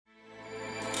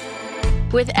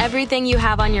With everything you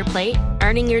have on your plate,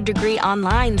 earning your degree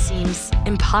online seems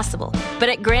impossible. But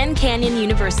at Grand Canyon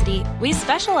University, we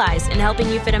specialize in helping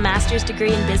you fit a master's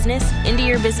degree in business into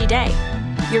your busy day.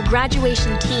 Your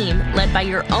graduation team, led by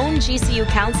your own GCU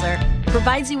counselor,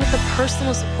 provides you with the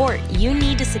personal support you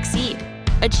need to succeed.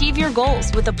 Achieve your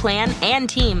goals with a plan and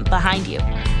team behind you.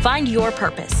 Find your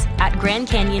purpose at Grand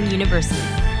Canyon University.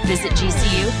 Visit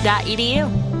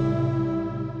gcu.edu.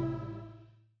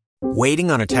 Waiting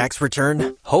on a tax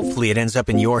return? Hopefully it ends up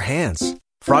in your hands.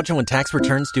 Fraudulent tax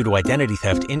returns due to identity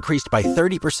theft increased by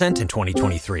 30% in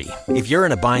 2023. If you're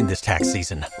in a bind this tax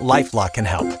season, LifeLock can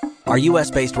help. Our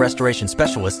U.S.-based restoration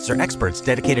specialists are experts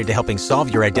dedicated to helping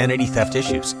solve your identity theft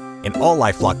issues. And all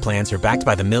LifeLock plans are backed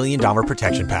by the $1 Million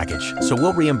Protection Package. So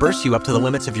we'll reimburse you up to the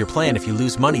limits of your plan if you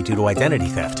lose money due to identity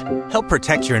theft. Help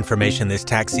protect your information this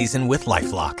tax season with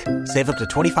LifeLock. Save up to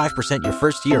 25% your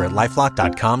first year at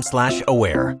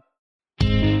LifeLock.com/aware.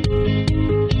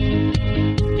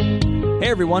 Hey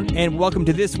everyone, and welcome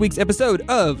to this week's episode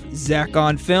of Zach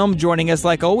on Film. Joining us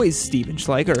like always, Steven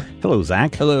Schleicher. Hello,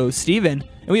 Zach. Hello, Steven.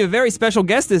 And we have a very special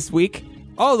guest this week.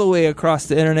 All the way across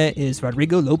the internet is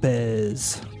Rodrigo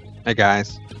Lopez. Hey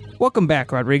guys. Welcome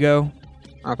back, Rodrigo.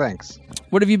 Oh, thanks.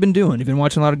 What have you been doing? You've been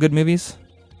watching a lot of good movies?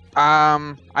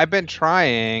 I've been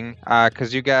trying,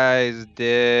 because you guys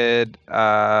did,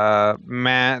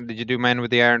 did you do Man with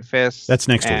the Iron Fist? That's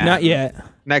next week. Not yet.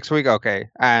 Next week? Okay.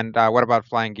 And what about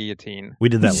Flying Guillotine? We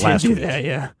did that last week.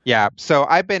 Yeah. So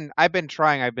I've been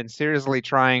seriously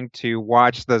trying to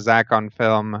watch the Zach on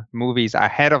Film movies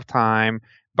ahead of time,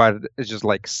 but it's just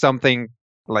like something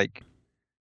like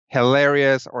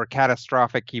hilarious or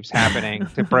catastrophic keeps happening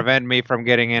to prevent me from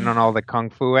getting in on all the kung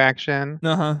fu action.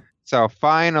 Uh-huh. So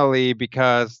finally,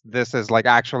 because this is like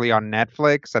actually on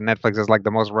Netflix, and Netflix is like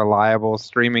the most reliable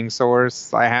streaming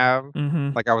source I have,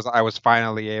 like I was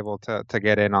finally able to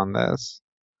get in on this.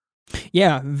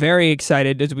 Yeah, very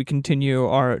excited as we continue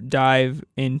our dive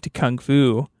into kung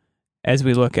fu as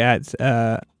we look at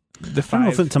the five. I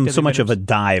don't know if it's so much of a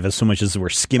dive as so much as we're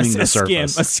skimming the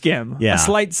surface. A skim. Yeah. A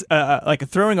slight, like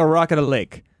throwing a rock at a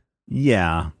lake.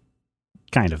 Yeah.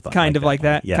 Kind of like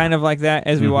that. Yeah. Kind of like that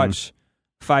as we watch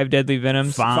Five Deadly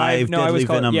Venoms. Five Deadly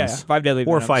Venoms. Five Deadly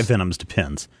Venoms. Or Five Venoms,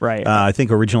 depends. Right. I think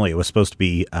originally it was supposed to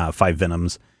be Five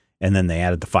Venoms, and then they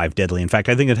added the Five Deadly. In fact,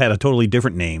 I think it had a totally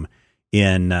different name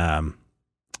in the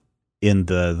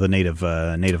native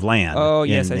land. Oh,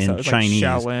 yes, I saw it. It was Chinese.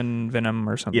 like Shaolin Venom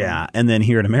or something. Yeah, and then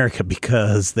here in America,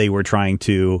 because they were trying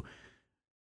to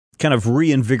kind of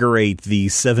reinvigorate the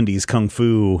 70s kung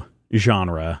fu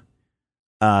genre,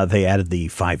 they added the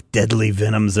Five Deadly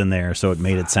Venoms in there, so it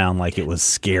made it sound like it was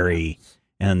scary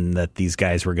and that these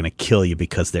guys were going to kill you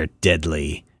because they're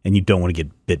deadly, and you don't want to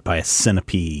get bit by a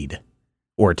centipede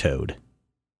or a toad,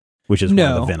 which is one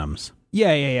of the venoms.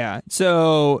 Yeah.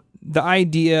 So the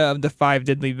idea of the Five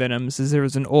Deadly Venoms is there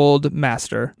was an old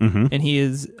master, and he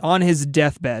is on his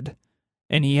deathbed,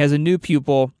 and he has a new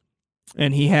pupil,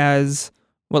 and he has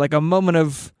like a moment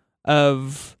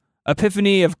of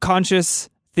epiphany, of conscious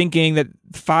thinking that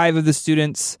 5 of the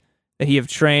students that he have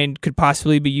trained could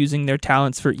possibly be using their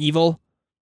talents for evil.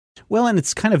 Well, and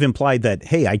it's kind of implied that,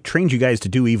 hey, I trained you guys to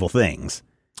do evil things.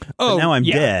 Oh, but now I'm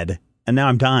dead, and now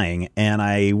I'm dying, and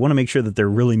I want to make sure that they're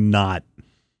really not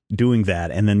doing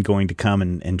that and then going to come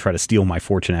and try to steal my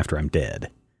fortune after I'm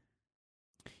dead.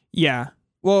 Yeah.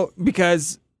 Well,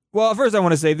 first I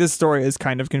want to say this story is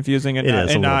kind of confusing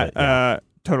and not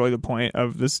totally the point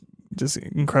of this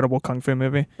incredible kung fu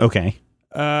movie. Okay.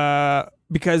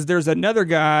 Because there's another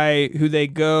guy who they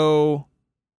go,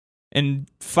 and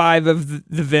 5 of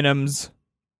the Venoms,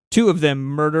 2 of them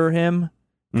murder him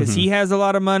because he has a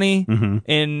lot of money,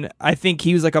 and I think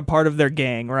he was like a part of their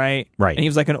gang, right? Right. And he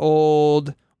was like an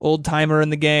old timer in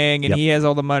the gang, and he has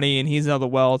all the money and he's all the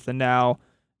wealth, and now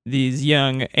these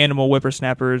young animal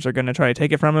whippersnappers are going to try to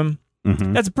take it from him.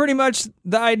 That's pretty much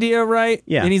the idea, right?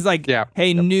 Yeah. And he's like,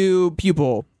 hey, new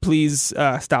pupil, please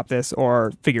stop this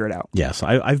or figure it out. Yes,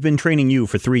 I've been training you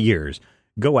for 3 years.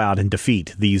 Go out and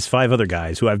defeat these 5 other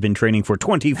guys who I've been training for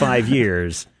 25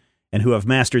 years and who have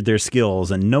mastered their skills,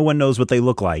 and no one knows what they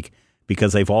look like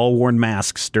because they've all worn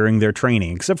masks during their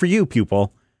training, except for you,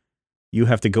 pupil. You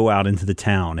have to go out into the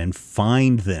town and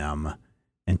find them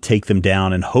and take them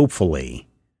down, and hopefully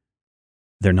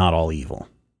they're not all evil.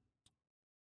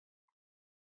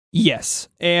 Yes,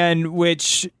 and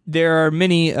which there are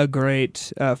many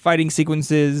great fighting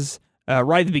sequences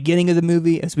right at the beginning of the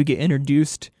movie as we get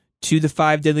introduced to the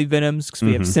 5 Deadly Venoms, because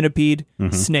we have Centipede,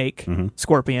 Snake,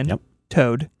 Scorpion,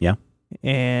 Toad,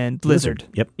 and Lizard.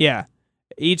 Yep. Yeah.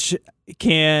 Each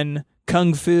can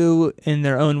kung fu in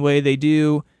their own way they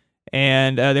do,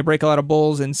 and they break a lot of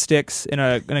bowls and sticks in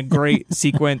a great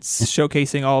sequence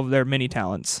showcasing all of their many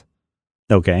talents.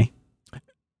 Okay.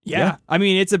 Yeah. I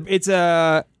mean, I think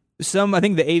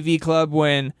the AV Club,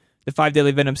 when the Five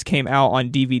Deadly Venoms came out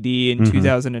on DVD in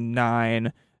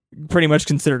 2009, pretty much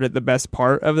considered it the best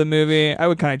part of the movie. I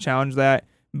would kind of challenge that,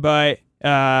 but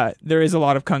there is a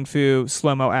lot of kung fu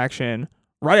slow-mo action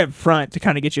right up front to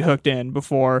kind of get you hooked in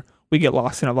before we get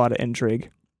lost in a lot of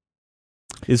intrigue.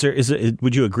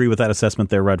 Would you agree with that assessment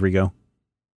there, Rodrigo?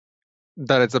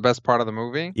 That it's the best part of the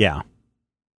movie? Yeah.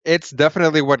 It's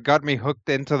definitely what got me hooked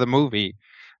into the movie.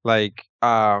 Like,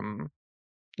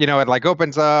 it like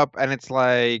opens up and it's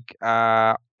like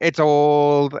it's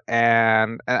old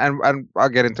and I'll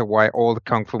get into why old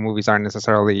kung fu movies aren't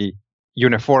necessarily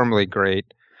uniformly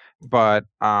great, but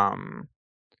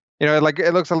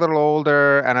it looks a little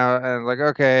older and like,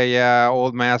 okay, yeah,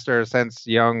 old master sends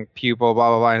young pupil, blah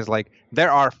blah blah, and it's like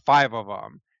there are 5 of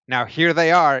them now. Here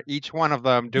they are, each one of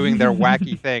them doing their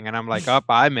wacky thing, and I'm like,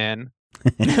 I'm in.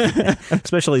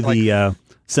 Especially the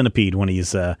centipede, when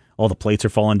he's all the plates are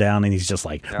falling down and he's just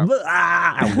like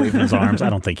waving his arms.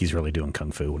 I don't think he's really doing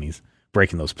kung fu when he's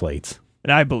breaking those plates.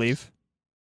 And I believe.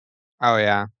 Oh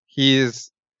yeah,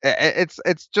 it's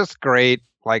just great.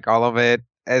 Like, all of it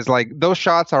is like, those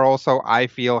shots are also, I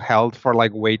feel, held for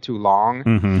like way too long.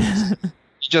 Mm-hmm.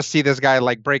 You just see this guy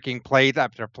like breaking plate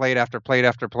after plate after plate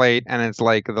after plate, and it's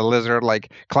like the lizard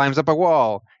like climbs up a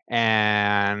wall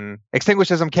and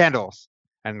extinguishes some candles,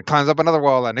 and climbs up another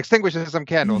wall and extinguishes some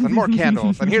candles, and more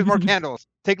candles, and here's more candles.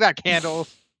 Take that,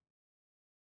 candles.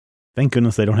 Thank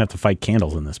goodness they don't have to fight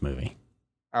candles in this movie.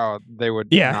 Oh, they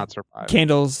would not survive.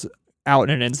 Candles out in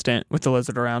an instant with the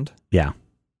lizard around. Yeah.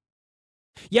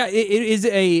 Yeah, it is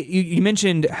you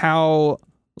mentioned how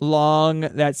long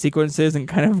that sequence is and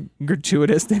kind of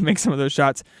gratuitous they make some of those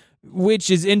shots,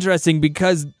 which is interesting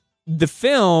because the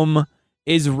film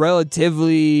is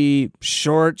relatively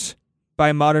short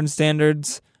by modern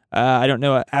standards. I don't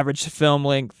know what average film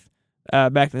length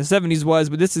back in the 70s was,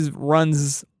 but this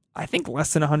runs, I think,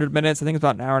 less than 100 minutes. I think it's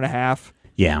about an hour and a half.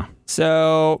 Yeah.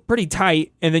 So pretty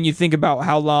tight. And then you think about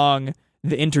how long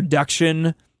the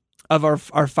introduction of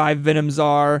our 5 Venoms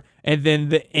are, and then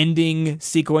the ending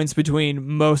sequence between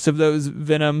most of those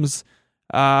Venoms.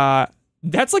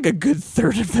 That's like a good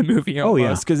third of the movie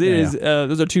almost, because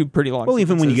those are 2 pretty long sequences.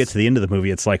 Even when you get to the end of the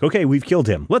movie, it's like, okay, we've killed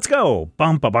him. Let's go.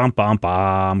 Bum, ba, bum, bum,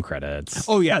 bum, credits.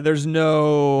 Oh, yeah, there's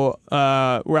no,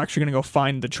 we're actually going to go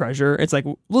find the treasure. It's like,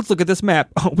 let's look at this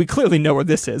map. Oh, we clearly know where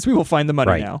this is. We will find the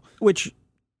money now. Which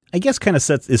I guess kind of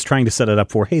is trying to set it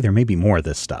up for, hey, there may be more of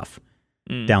this stuff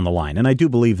down the line. And I do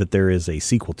believe that there is a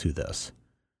sequel to this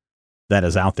that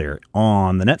is out there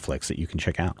on the Netflix that you can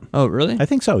check out. Oh, really? I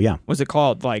think so, yeah. Was it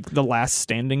called, like, The Last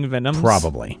Standing Venoms?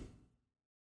 Probably.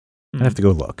 I'd have to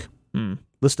go look.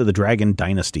 List of the Dragon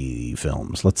Dynasty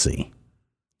films. Let's see.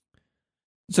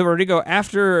 So we're going to go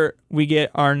after we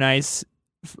get our nice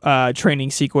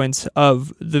training sequence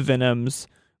of the Venoms.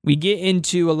 We get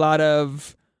into a lot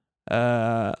of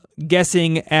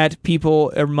guessing at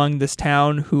people among this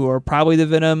town who are probably the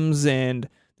Venoms, and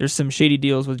there's some shady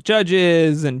deals with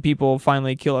judges, and people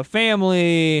finally kill a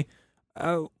family.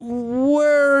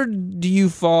 Where do you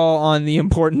fall on the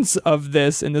importance of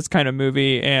this in this kind of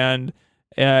movie, and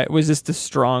was this the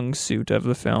strong suit of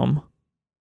the film?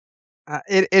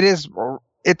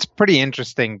 It's pretty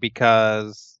interesting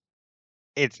because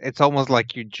it's almost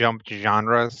like you jumped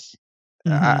genres.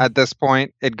 At this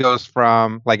point. It goes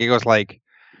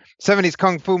 70s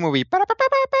kung fu movie,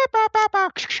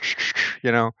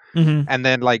 and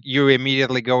then like you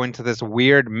immediately go into this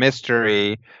weird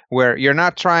mystery where you're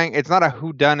not trying. It's not a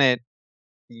whodunit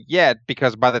yet,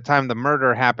 because by the time the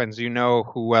murder happens, you know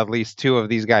who at least 2 of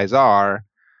these guys are.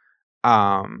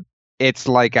 It's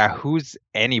like a who's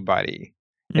anybody.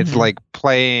 It's like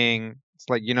playing. It's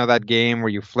like, that game where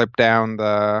you flip down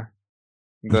the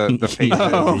faces.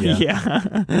 Oh,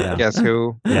 yeah. Guess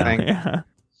who? Yeah.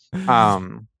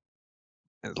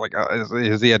 It's like,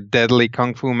 is he a deadly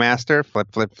kung fu master?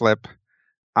 Flip, flip, flip.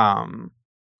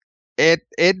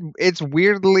 It's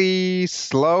weirdly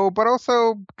slow, but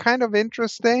also kind of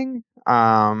interesting.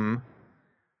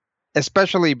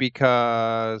 Especially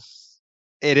because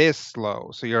it is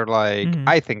slow. So you're like,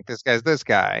 I think this guy's this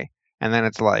guy, and then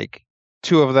it's like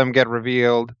 2 of them get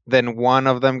revealed, then 1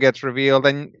 of them gets revealed,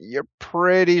 and you're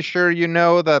pretty sure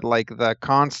that like the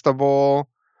constable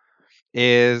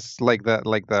is like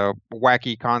the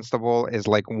wacky constable is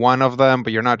like one of them,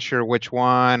 but you're not sure which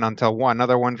one until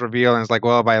another one's revealed, and it's like,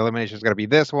 well, by elimination it's got to be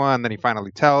this one. Then he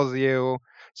finally tells you.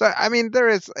 So I mean,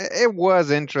 it was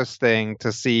interesting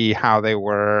to see how they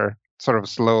were sort of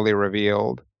slowly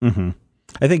revealed.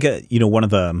 I think one of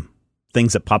the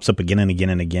things that pops up again and again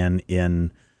and again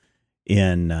in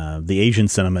the Asian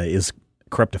cinema is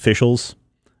corrupt officials.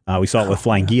 We saw it with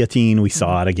Flying Guillotine. We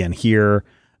saw it again here.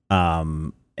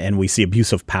 And we see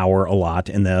abuse of power a lot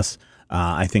in this.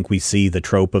 I think we see the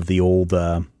trope of the old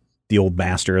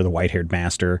master, the white-haired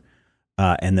master.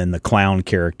 And then the clown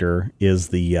character is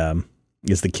the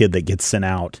kid that gets sent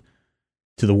out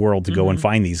to the world to go and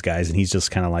find these guys. And he's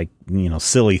just kind of like,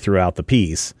 silly throughout the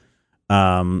piece.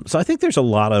 So I think there's a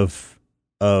lot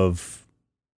of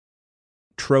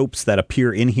tropes that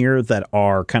appear in here that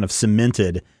are kind of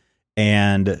cemented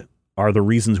and are the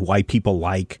reasons why people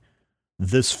like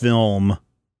this film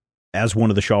as one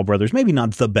of the Shaw Brothers. Maybe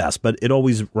not the best, but it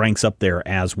always ranks up there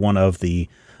as one of the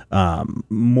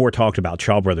more talked about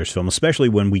Shaw Brothers films, especially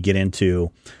when we get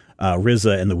into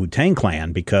RZA and the Wu-Tang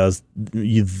Clan, because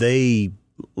they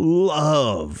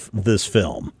love this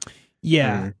film.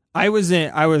 Yeah. I was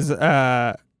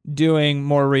doing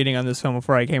more reading on this film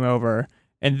before I came over,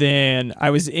 and then I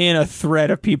was in a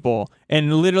thread of people,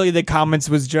 and literally the comments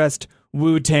was just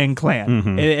Wu-Tang Clan.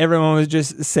 And everyone was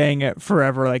just saying it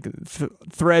forever, like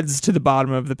threads to the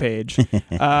bottom of the page.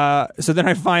 So then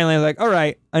I finally was like, all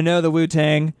right, I know the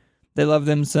Wu-Tang. They love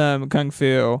them some Kung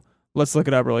Fu. Let's look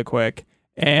it up really quick.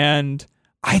 And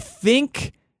I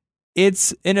think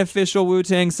it's an official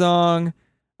Wu-Tang song,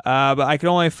 but I could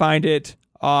only find it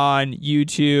on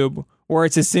YouTube, where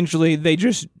it's essentially they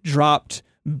just dropped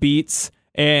beats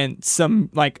and some,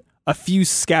 like, a few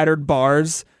scattered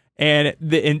bars and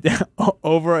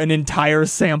over an entire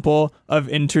sample of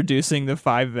introducing the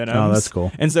five Venoms. Oh, that's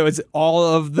cool. And so it's all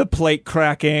of the plate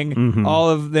cracking, all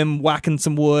of them whacking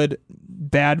some wood,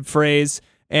 bad phrase,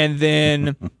 and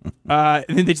then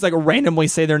they just like randomly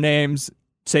say their names,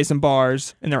 say some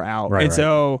bars, and they're out. Right.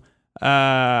 So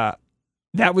that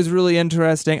was really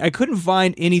interesting. I couldn't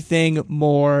find anything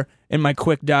more in my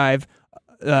quick dive.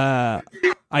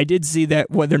 I did see that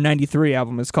their 93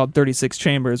 album is called 36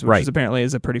 Chambers, which is apparently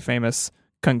is a pretty famous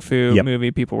Kung Fu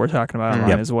movie people were talking about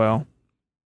online as well.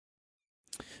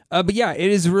 But yeah, it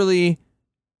is really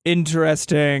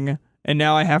interesting. And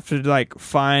now I have to like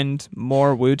find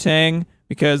more Wu-Tang,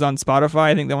 because on Spotify,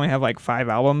 I think they only have like 5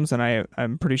 albums, and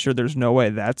I'm pretty sure there's no way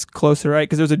that's close to right,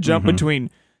 because there's a jump between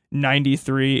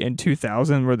 93 and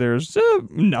 2000 where there's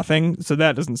nothing, so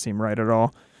that doesn't seem right at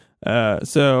all.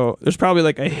 So there's probably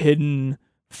like a hidden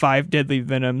 5 Deadly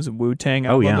Venoms Wu-Tang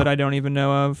album that I don't even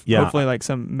know of. Yeah. Hopefully like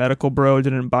some medical bro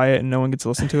didn't buy it and no one gets to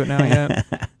listen to it now yet.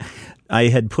 I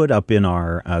had put up in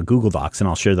our Google Docs, and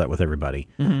I'll share that with everybody,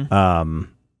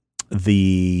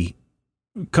 the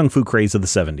Kung Fu craze of the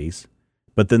 70s.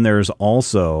 But then there's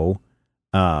also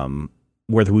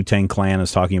where the Wu-Tang Clan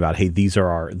is talking about, hey,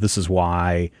 this is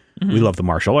why we love the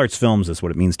martial arts films. That's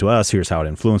what it means to us. Here's how it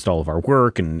influenced all of our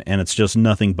work. And it's just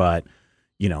nothing but,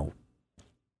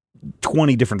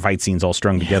 20 different fight scenes all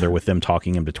strung together with them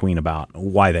talking in between about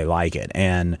why they like it.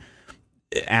 And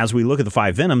as we look at the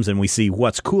 5 Venoms and we see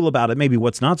what's cool about it, maybe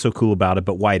what's not so cool about it,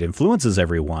 but why it influences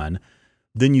everyone,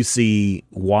 then you see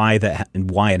why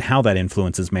and how that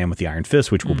influences Man with the Iron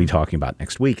Fist, which we'll be talking about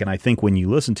next week. And I think when you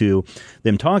listen to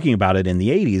them talking about it in the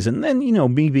 80s, and then,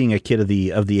 me being a kid of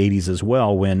the 80s as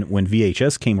well, when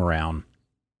VHS came around,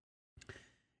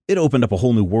 it opened up a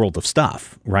whole new world of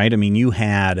stuff, right? I mean, you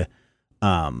had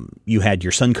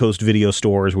your Suncoast video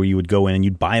stores where you would go in and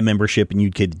you'd buy a membership and you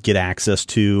could get access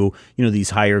to, these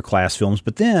higher class films.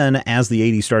 But then as the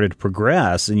 80s started to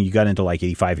progress and you got into like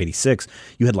 85, 86,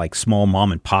 you had like small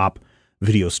mom and pop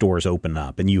video stores open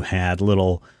up, and you had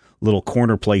little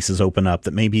corner places open up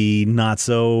that maybe not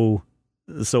so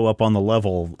up on the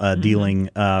level, dealing,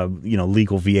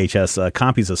 legal VHS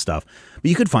copies of stuff. But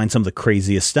you could find some of the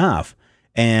craziest stuff.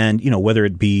 And, whether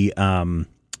it be, now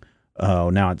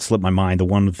it slipped my mind, the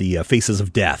one with the Faces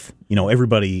of Death.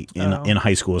 Everybody in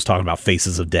high school was talking about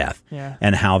Faces of Death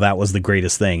and how that was the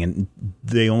greatest thing. And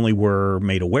they only were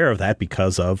made aware of that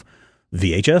because of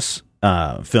VHS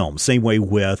films. Same way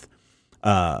with,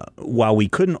 while we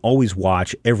couldn't always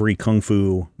watch every Kung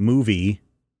Fu movie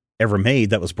ever made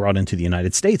that was brought into the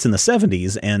United States in the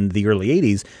 70s and the early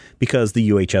 80s, because the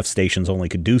UHF stations only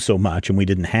could do so much, and we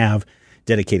didn't have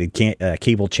dedicated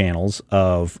cable channels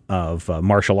of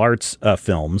martial arts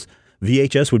films,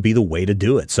 VHS would be the way to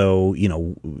do it. So,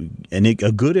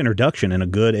 a good introduction and a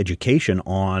good education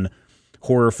on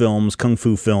horror films, kung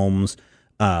fu films,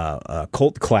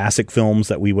 cult classic films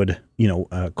that we would,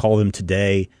 call them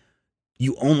today.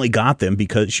 You only got them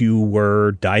because you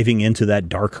were diving into that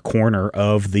dark corner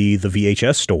of the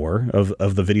VHS store,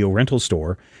 of the video rental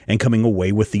store, and coming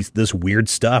away with this weird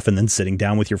stuff, and then sitting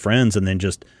down with your friends and then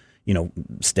just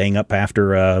staying up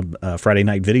after Friday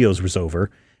Night Videos was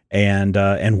over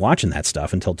and watching that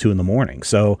stuff until 2 a.m.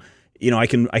 So, I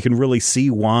can really see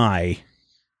why,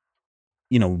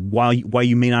 while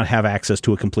you may not have access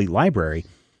to a complete library,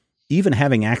 even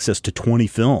having access to 20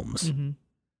 films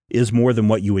is more than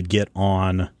what you would get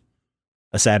on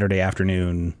a Saturday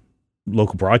afternoon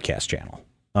local broadcast channel.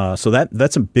 So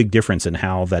that's a big difference in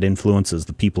how that influences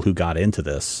the people who got into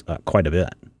this quite a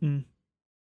bit. Mm.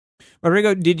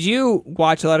 Rodrigo, did you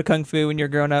watch a lot of Kung Fu when you were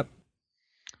growing up?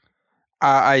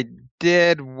 I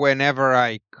did whenever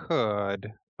I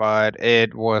could, but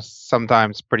it was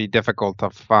sometimes pretty difficult to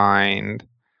find.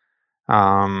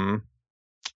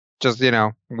 Just,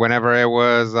 whenever it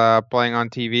was playing on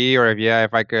TV, or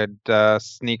if I could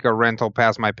sneak a rental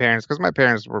past my parents, because my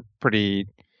parents were pretty,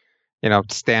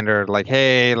 standard, like,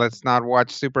 hey, let's not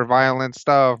watch super violent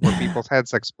stuff where people's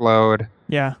heads explode.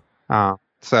 Yeah.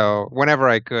 So whenever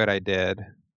I could, I did.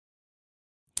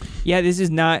 Yeah, this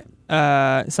is not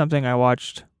something I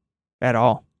watched at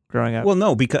all growing up. Well,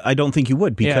 no, because I don't think you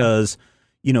would, because,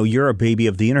 you're a baby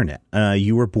of the internet.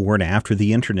 You were born after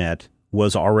the internet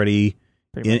was already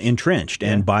entrenched.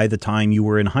 Yeah. And by the time you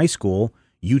were in high school,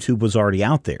 YouTube was already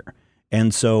out there.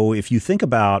 And so if you think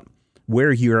about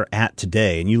where you're at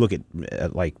today, and you look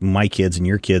at like my kids and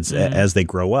your kids as they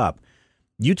grow up,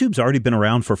 YouTube's already been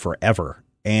around for forever.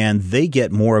 And they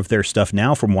get more of their stuff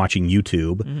now from watching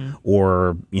YouTube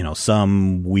or,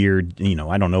 some weird,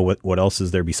 I don't know what else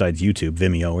is there besides YouTube,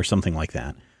 Vimeo or something like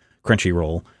that,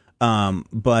 Crunchyroll.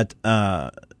 But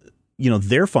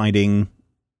they're finding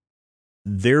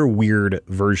their weird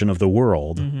version of the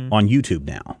world on YouTube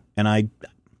now. And I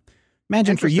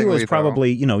imagine for you is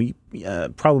probably,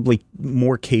 probably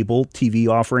more cable TV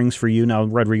offerings for you. Now,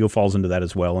 Rodrigo falls into that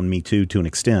as well, and me too, to an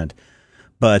extent.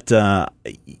 But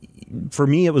for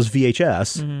me, it was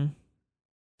VHS,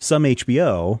 some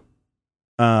HBO.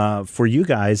 For you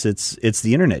guys, it's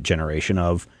the internet generation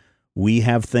of, we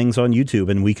have things on YouTube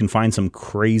and we can find some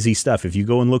crazy stuff. If you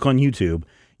go and look on YouTube,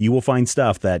 you will find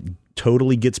stuff that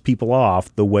totally gets people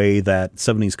off, the way that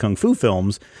 70s Kung Fu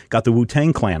films got the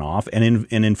Wu-Tang Clan off and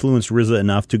influenced RZA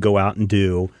enough to go out and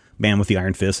do Man with the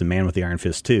Iron Fist and Man with the Iron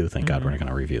Fist 2. Thank God we're not going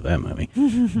to review that movie.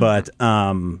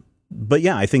 But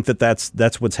yeah, I think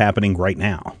that's what's happening right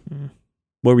now.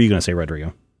 What were you going to say,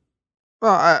 Rodrigo?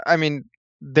 Well, I mean,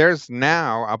 there's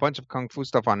now a bunch of Kung Fu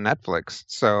stuff on Netflix.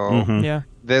 So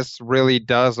this really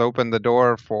does open the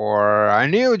door for a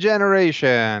new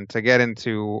generation to get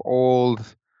into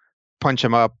old punch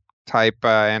 'em up type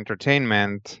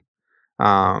entertainment.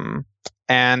 And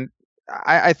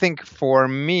I think for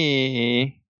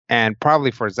me, and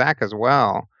probably for Zach as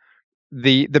well,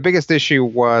 the biggest issue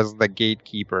was the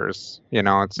gatekeepers.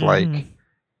 It's like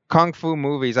Kung Fu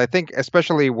movies. I think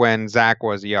especially when Zach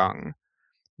was young,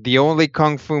 the only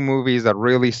Kung Fu movies that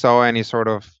really saw any sort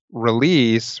of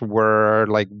release were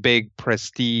like big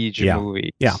prestige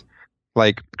movies. Yeah.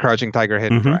 Like Crouching Tiger,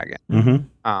 Hidden Dragon.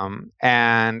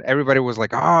 And everybody was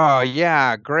like, oh,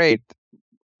 yeah, great.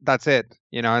 That's it.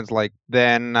 It's like,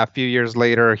 then a few years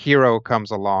later, Hero comes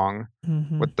along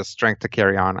with the strength to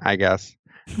carry on, I guess.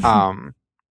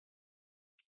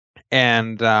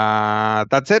 And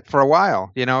that's it for a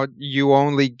while. You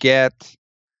only get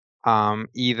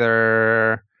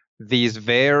either these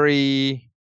very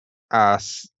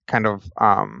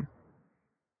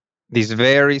these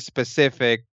very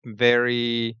specific,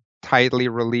 very tightly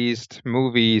released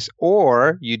movies,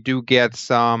 or you do get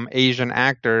some Asian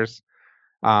actors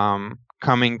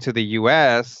coming to the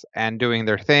US and doing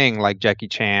their thing, like Jackie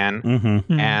Chan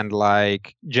and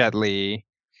like Jet Li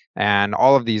and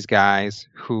all of these guys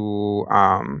who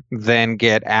then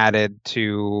get added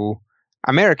to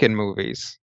American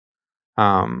movies.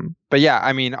 But yeah,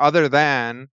 I mean, other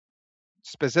than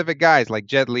specific guys like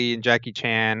Jet Li and Jackie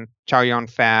Chan, Chow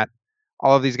Yun-fat,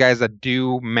 all of these guys that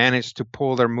do manage to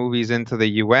pull their movies into the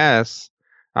US,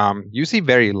 you see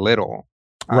very little,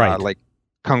 like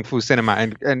Kung Fu cinema.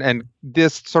 And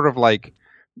this sort of like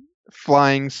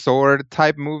flying sword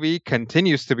type movie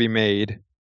continues to be made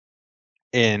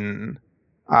in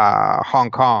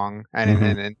Hong Kong and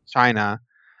in China,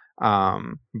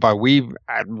 but we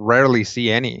rarely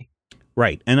see any.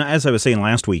 Right. And as I was saying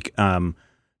last week,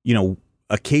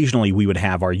 occasionally we would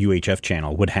have our UHF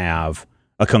channel would have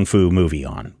a Kung Fu movie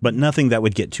on, but nothing that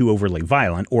would get too overly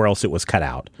violent, or else it was cut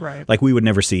out. Right. Like we would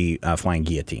never see Flying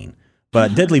Guillotine,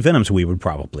 but Deadly Venoms we would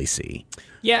probably see.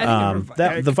 Yeah.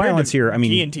 The violence here, I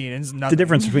mean, Guillotine is nothing. The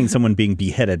difference between someone being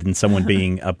beheaded and someone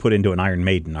being put into an Iron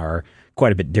Maiden are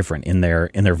quite a bit different in their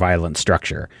violent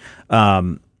structure.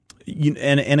 And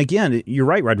again, you're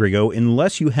right, Rodrigo,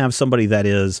 unless you have somebody that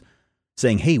is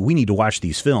saying, hey, we need to watch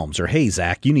these films, or hey,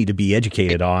 Zach, you need to be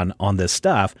educated on this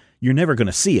stuff, you're never going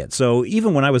to see it. So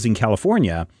even when I was in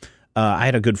California, I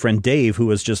had a good friend, Dave, who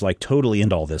was just like totally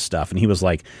into all this stuff. And he was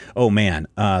like, oh, man,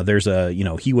 there's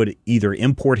he would either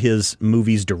import his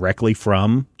movies directly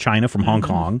from China, from Hong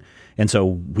Kong. And so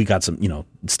we got some,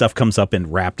 stuff comes up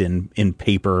and wrapped in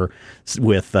paper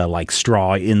with like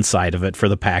straw inside of it for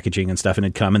the packaging and stuff. And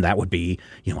it'd come, and that would be,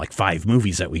 like 5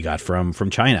 movies that we got from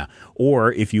China.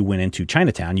 Or if you went into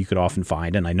Chinatown, you could often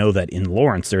find, and I know that in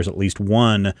Lawrence, there's at least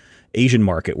one Asian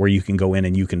market where you can go in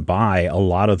and you can buy a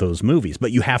lot of those movies.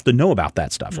 But you have to know about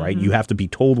that stuff, right? You have to be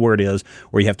told where it is,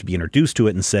 or you have to be introduced to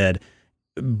it and said,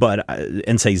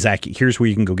 and say, Zach, here's where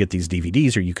you can go get these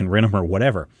DVDs, or you can rent them or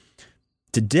whatever.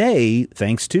 Today,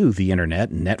 thanks to the internet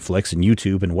and Netflix and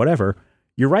YouTube and whatever,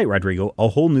 you're right, Rodrigo, a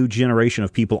whole new generation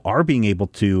of people are being able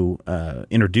to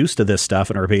introduce to this stuff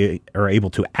and are able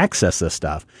to access this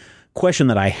stuff. Question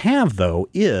that I have, though,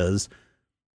 is,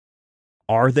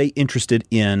 are they interested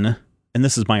in, and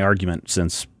this is my argument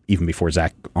since even before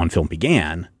Zach on Film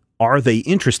began, are they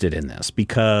interested in this?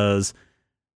 Because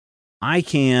I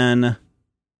can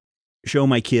show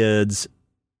my kids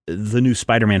the new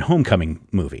Spider-Man Homecoming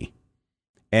movie,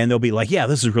 and they'll be like, yeah,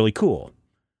 this is really cool.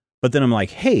 But then I'm like,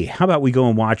 hey, how about we go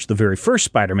and watch the very first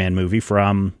Spider-Man movie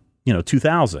from,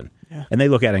 2000? Yeah. And they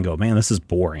look at it and go, man, this is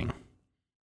boring.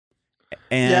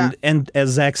 And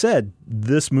as Zach said,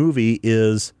 this movie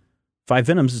is Five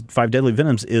Deadly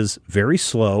Venoms is very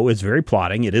slow. It's very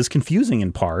plotting. It is confusing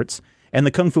in parts. And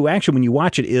the kung fu action, when you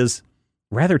watch it, is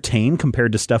rather tame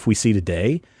compared to stuff we see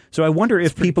today. So I wonder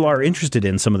if people are interested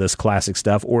in some of this classic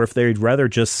stuff, or if they'd rather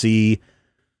just see,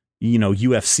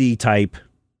 UFC type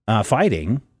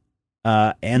fighting.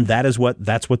 And that's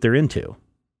what they're into.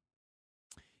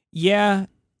 Yeah,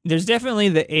 there's definitely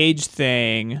the age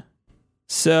thing.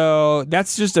 So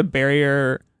that's just a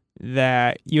barrier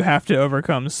that you have to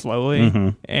overcome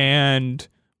slowly and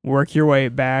work your way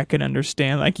back and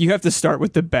understand. Like, you have to start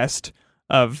with the best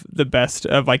of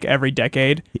like every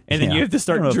decade, and then you have to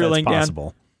start drilling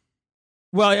down.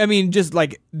 Well, I mean, just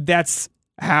like that's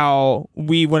how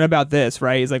we went about this,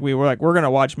 right? Is like we were like, we're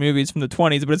gonna watch movies from the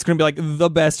 20s, but it's gonna be like the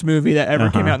best movie that ever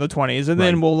came out in the 20s, and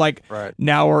then we'll like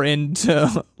now we're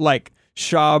into like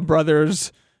Shaw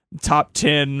Brothers top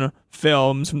 10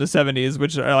 films from the 70s,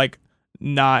 which are like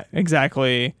not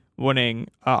exactly winning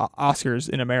Oscars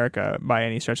in America by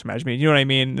any stretch of imagination. You know what I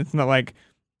mean? It's not like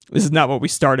this is not what we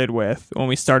started with when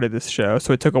we started this show,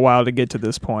 so it took a while to get to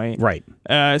this point. Right.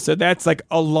 So that's like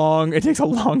it takes a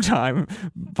long time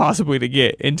possibly to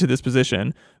get into this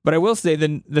position. But I will say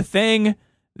the thing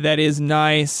that is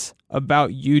nice about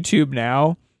YouTube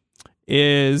now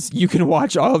is you can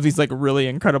watch all of these like really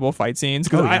incredible fight scenes.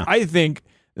 Because I think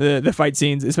the fight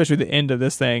scenes, especially the end of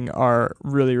this thing, are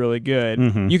really, really good.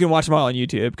 You can watch them all on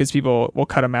YouTube because people will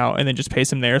cut them out and then just paste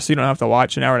them there, so you don't have to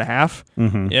watch an hour and a half.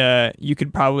 You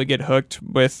could probably get hooked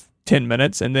with 10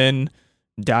 minutes and then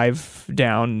dive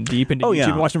down deep into YouTube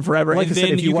and watch them forever. Like and I said,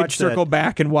 then if you could circle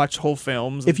back and watch whole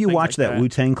films. If you watch that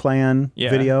Wu-Tang Clan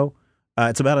video,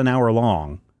 it's about an hour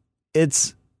long.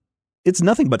 It's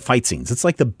nothing but fight scenes. It's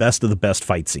like the best of the best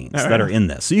fight scenes that are in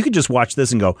this. So you could just watch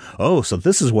this and go, oh, so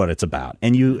this is what it's about.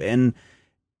 And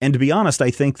to be honest,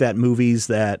 I think that movies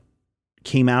that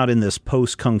came out in this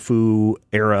post Kung Fu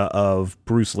era of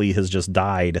Bruce Lee has just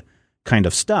died kind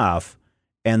of stuff,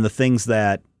 and the things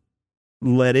that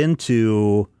led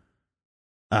into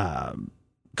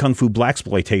Kung Fu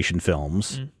blaxploitation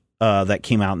films that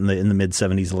came out in the mid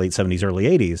 70s, late 70s, early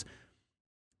 80s,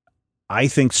 I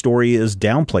think story is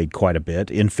downplayed quite a bit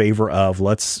in favor of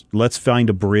let's find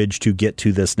a bridge to get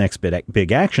to this next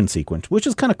big action sequence, which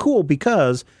is kind of cool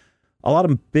because a lot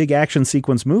of big action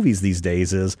sequence movies these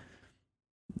days is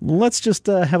let's just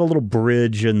have a little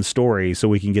bridge and story so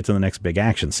we can get to the next big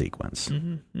action sequence.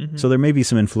 So there may be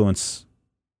some influence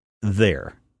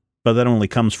there, but that only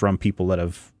comes from people that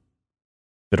have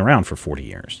been around for 40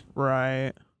 years.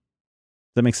 Right.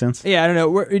 Does that make sense? Yeah, I don't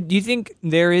know. Do you think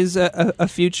there is a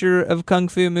future of Kung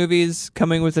Fu movies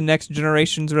coming with the next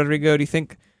generations, Rodrigo? Do you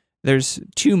think there's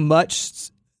too much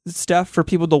stuff for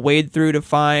people to wade through to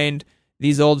find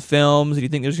these old films? Do you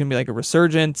think there's going to be like a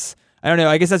resurgence? I don't know.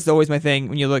 I guess that's always my thing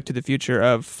when you look to the future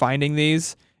of finding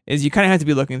these, is you kind of have to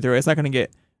be looking through it. It's not going to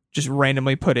get just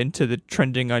randomly put into the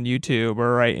trending on YouTube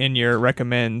or right in your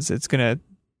recommends. It's going to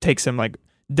take some like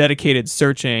dedicated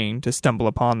searching to stumble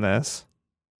upon this.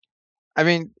 I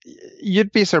mean,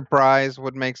 you'd be surprised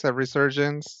what makes a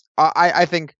resurgence. I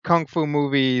think Kung Fu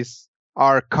movies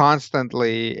are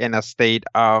constantly in a state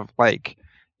of like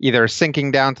either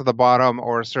sinking down to the bottom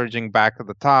or surging back to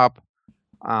the top.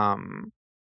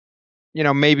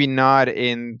 Maybe not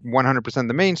in 100%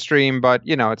 the mainstream, but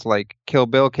it's like Kill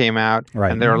Bill came out,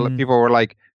 and there were people were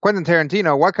like, Quentin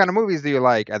Tarantino, what kind of movies do you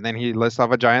like? And then he lists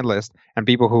off a giant list, and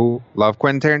people who love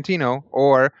Quentin Tarantino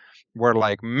or were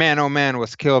like, man, oh man,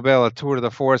 was Kill Bill a tour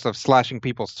de force of slashing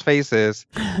people's faces?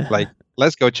 Like,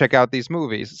 let's go check out these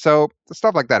movies. So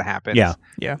stuff like that happens.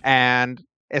 Yeah. And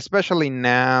especially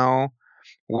now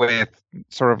with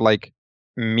sort of like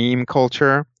meme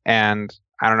culture, and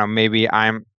I don't know, maybe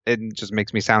it just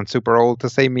makes me sound super old to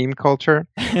say meme culture.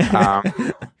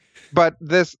 But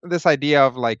this idea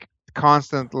of like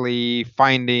constantly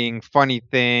finding funny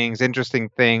things, interesting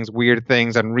things, weird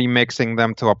things, and remixing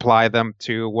them to apply them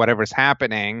to whatever's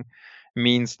happening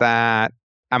means that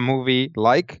a movie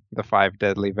like The Five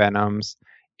Deadly Venoms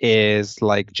is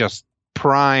like just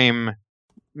prime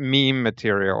meme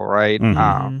material, right?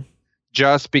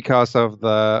 Just because of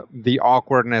the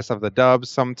awkwardness of the dubs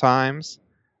sometimes.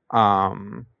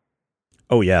 Oh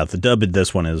yeah, the dub in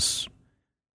this one is.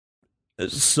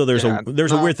 So there's a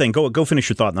weird thing. Go finish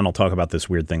your thought, and then I'll talk about this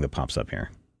weird thing that pops up here.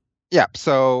 Yeah.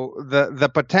 So the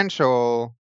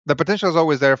potential is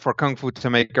always there for Kung Fu to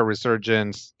make a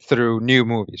resurgence through new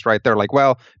movies, right? They're like,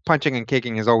 well, punching and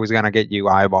kicking is always gonna get you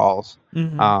eyeballs.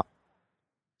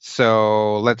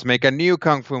 So let's make a new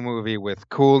Kung Fu movie with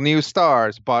cool new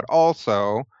stars, but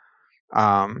also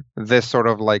this sort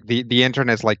of like the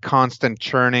internet's like constant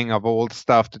churning of old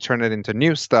stuff to turn it into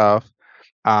new stuff.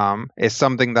 Is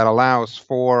something that allows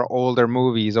for older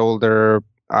movies, older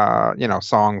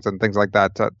songs and things like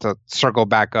that to circle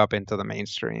back up into the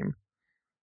mainstream.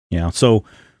 Yeah. So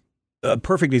a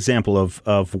perfect example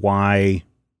of why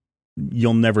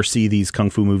you'll never see these Kung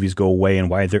Fu movies go away and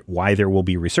why there will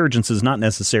be resurgences, not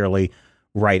necessarily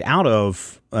right out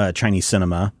of Chinese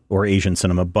cinema or Asian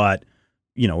cinema, but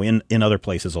in other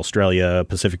places, Australia,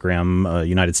 Pacific Rim,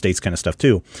 United States kind of stuff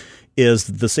too, is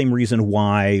the same reason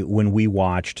why when we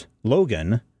watched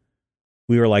Logan,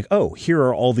 we were like, oh, here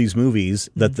are all these movies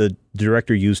that the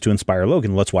director used to inspire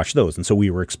Logan. Let's watch those. And so we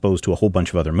were exposed to a whole bunch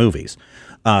of other movies.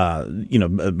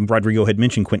 Rodrigo had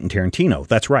mentioned Quentin Tarantino.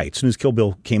 That's right. As soon as Kill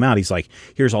Bill came out, he's like,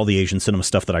 here's all the Asian cinema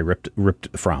stuff that I ripped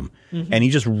from. And he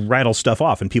just rattles stuff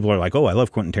off. And people are like, oh, I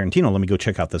love Quentin Tarantino. Let me go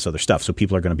check out this other stuff. So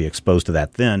people are going to be exposed to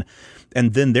that then.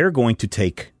 And then they're going to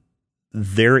take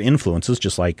their influences,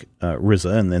 just like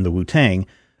RZA and then the Wu-Tang,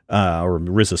 or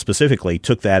RZA specifically,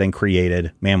 took that and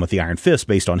created Man with the Iron Fist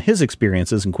based on his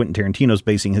experiences, and Quentin Tarantino's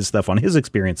basing his stuff on his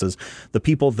experiences. The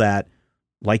people that,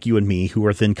 like you and me, who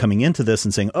are then coming into this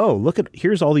and saying, oh,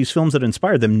 here's all these films that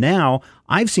inspired them. Now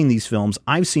I've seen these films.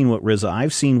 I've seen what RZA,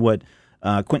 I've seen what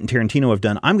Quentin Tarantino have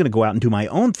done. I'm going to go out and do my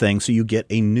own thing. So you get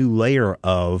a new layer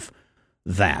of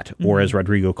that, or as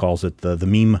Rodrigo calls it, the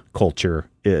meme culture,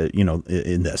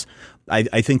 in this.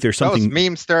 I think there's something...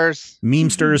 Those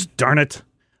memesters. Darn it.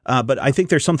 But I think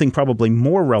there's something probably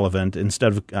more relevant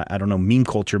instead of, meme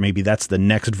culture. Maybe that's the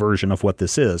next version of what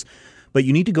this is. But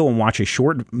you need to go and watch a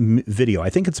short video.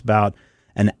 I think it's about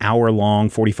an hour long,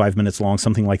 45 minutes long,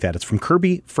 something like that. It's from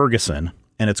Kirby Ferguson,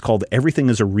 and it's called Everything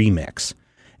is a Remix.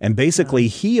 And basically,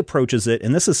 he approaches it,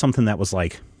 and this is something that was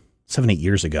like 7-8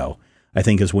 years ago, I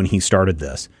think, is when he started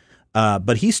this.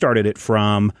 But he started it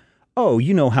from... oh,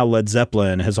 you know how Led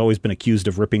Zeppelin has always been accused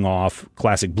of ripping off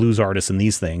classic blues artists and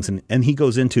these things. And he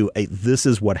goes into this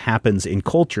is what happens in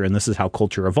culture, and this is how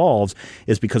culture evolves,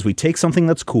 is because we take something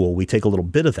that's cool, we take a little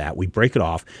bit of that, we break it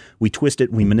off, we twist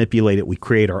it, we manipulate it, we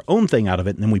create our own thing out of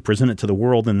it, and then we present it to the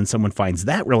world, and then someone finds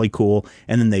that really cool,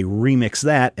 and then they remix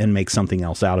that and make something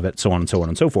else out of it, so on and so on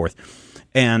and so forth.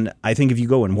 And I think if you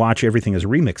go and watch Everything as a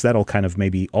Remix, that'll kind of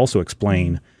maybe also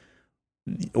explain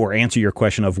or answer your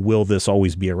question of will this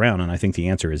always be around? And I think the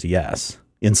answer is yes,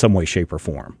 in some way, shape, or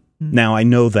form. Now, I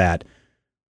know that,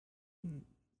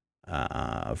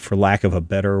 for lack of a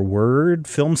better word,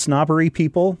 film snobbery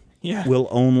people will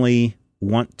only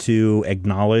want to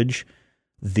acknowledge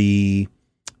the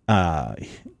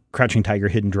Crouching Tiger,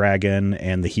 Hidden Dragon,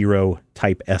 and the hero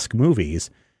type-esque movies,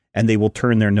 and they will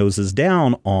turn their noses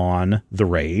down on The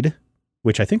Raid,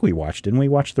 which I think we watched. Didn't we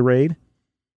watch The Raid?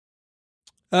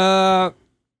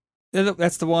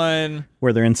 That's the one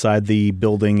where they're inside the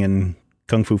building and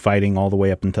kung fu fighting all the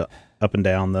way up and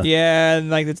down the. Yeah,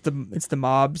 like it's the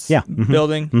mob's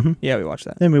building. Yeah, we watched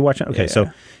that. Then we watched it. Okay, so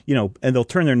and they'll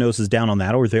turn their noses down on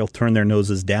that, or they'll turn their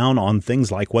noses down on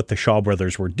things like what the Shaw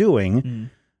Brothers were doing.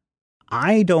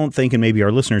 I don't think, and maybe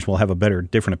our listeners will have a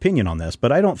different opinion on this,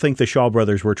 but I don't think the Shaw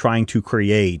Brothers were trying to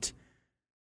create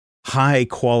high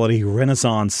quality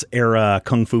Renaissance era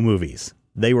kung fu movies.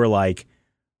 They were like,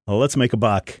 well, let's make a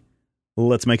buck.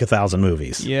 Let's make 1,000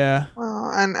 movies. Yeah.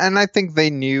 Well, and I think they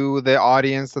knew the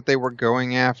audience that they were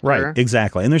going after. Right,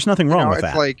 exactly. And there's nothing wrong with that.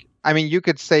 It's like I mean, you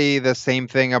could say the same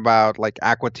thing about like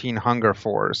Aqua Teen Hunger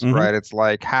Force, Mhm. right? It's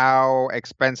like, how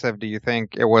expensive do you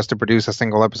think it was to produce a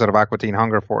single episode of Aqua Teen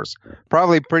Hunger Force?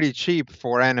 Probably pretty cheap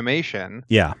for animation.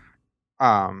 Yeah.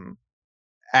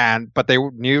 But they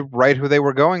knew right who they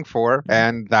were going for,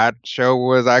 and that show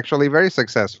was actually very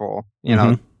successful. You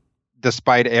know,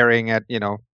 despite airing at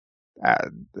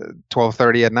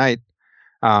 12:30 at night.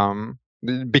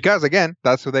 Because again,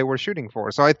 that's who they were shooting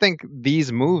for. So I think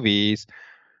these movies,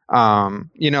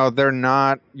 you're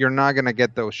not going to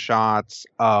get those shots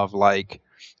of like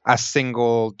a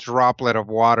single droplet of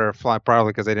water fly,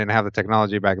 probably because they didn't have the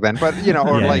technology back then, but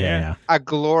or a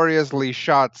gloriously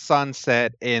shot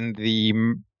sunset in the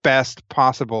best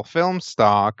possible film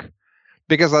stock,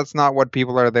 because that's not what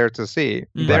people are there to see.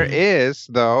 Mm-hmm. There is,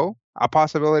 though, a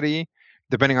possibility,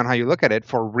 depending on how you look at it,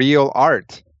 for real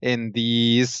art in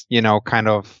these, kind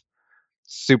of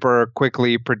super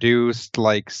quickly produced,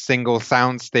 like single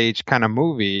soundstage kind of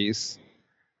movies.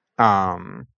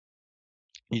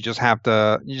 You just have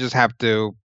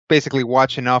to basically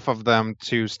watch enough of them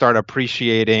to start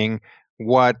appreciating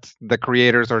what the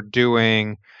creators are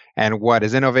doing and what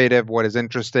is innovative, what is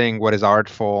interesting, what is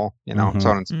artful, so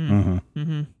on and so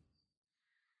forth.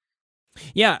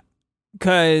 Yeah,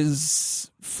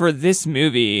 because for this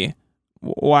movie,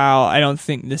 while I don't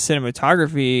think the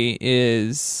cinematography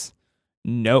is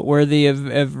noteworthy of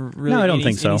really no, I don't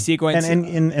think so. Any sequence.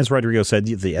 And as Rodrigo said,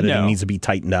 the editing needs to be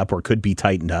tightened up, or could be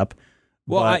tightened up.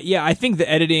 Well, I think the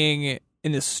editing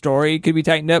in the story could be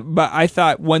tightened up, but I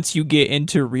thought once you get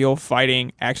into real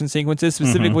fighting action sequences,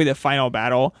 specifically the final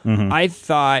battle, I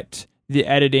thought the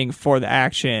editing for the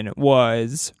action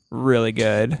was really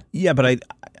good. Yeah, but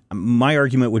my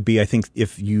argument would be, I think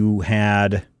if you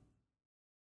had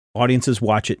audiences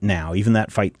watch it now, even that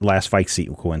last fight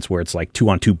sequence where it's like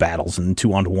 2-on-2 battles and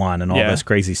 2-on-1 and all this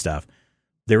crazy stuff,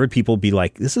 there would people be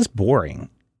like, this is boring,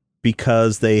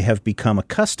 because they have become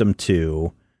accustomed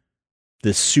to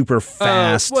this super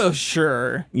fast,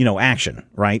 action,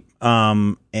 right?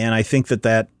 And I think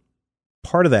that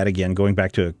part of that, again, going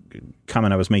back to a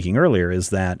comment I was making earlier, is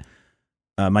that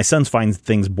my sons find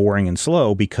things boring and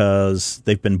slow because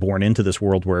they've been born into this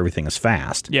world where everything is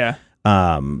fast. Yeah.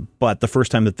 But the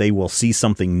first time that they will see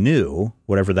something new,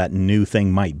 whatever that new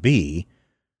thing might be,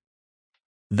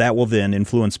 that will then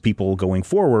influence people going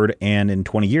forward. And in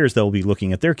 20 years, they'll be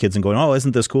looking at their kids and going, oh,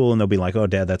 isn't this cool? And they'll be like, oh,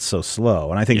 Dad, that's so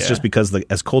slow. And I think it's just because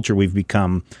as culture, we've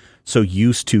become so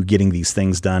used to getting these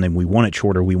things done, and we want it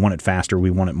shorter, we want it faster,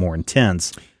 we want it more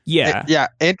intense. Yeah.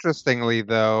 Interestingly,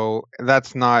 though,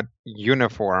 that's not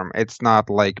uniform. It's not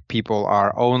like people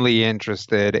are only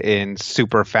interested in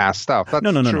super fast stuff.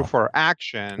 That's true for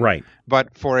action. Right.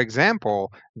 But for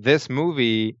example, this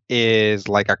movie is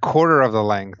like a quarter of the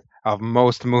length of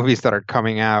most movies that are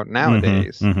coming out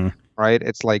nowadays. Right?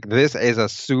 It's like, this is a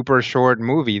super short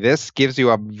movie. This gives you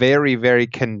a very, very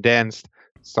condensed,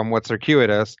 somewhat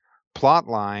circuitous plot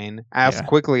line as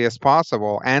quickly as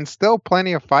possible, and still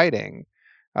plenty of fighting.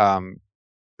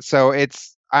 So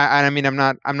it's, I mean, I'm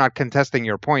not contesting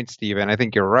your point, Steven. I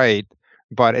think you're right,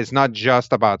 but it's not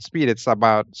just about speed. It's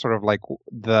about sort of like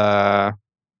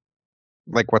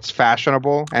what's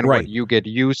fashionable and what you get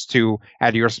used to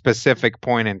at your specific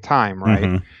point in time,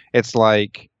 right? It's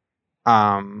like,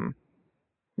 there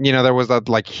was that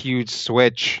like huge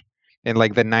switch in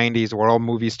like the 90s where all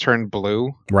movies turned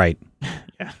blue. Right.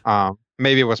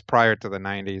 Maybe it was prior to the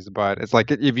 90s, but it's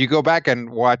like, if you go back and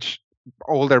watch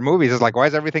older movies, it's like, why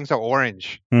is everything so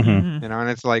orange? And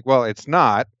it's like, well, it's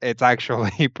not. It's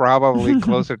actually probably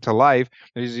closer to life.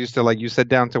 It's used to, like, you sit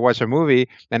down to watch a movie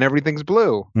and everything's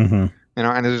blue. And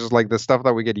it's just like the stuff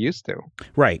that we get used to.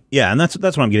 Right. Yeah, and that's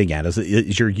what I'm getting at, is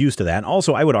you're used to that. And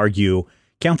also, I would argue,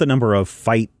 count the number of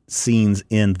fight scenes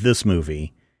in this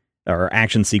movie, or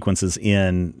action sequences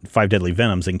in Five Deadly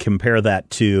Venoms, and compare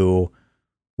that to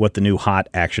what the new hot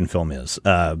action film is.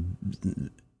 Fast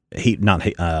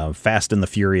and the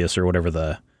Furious, or whatever,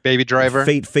 the Baby Driver,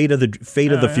 Fate of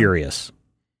the Furious,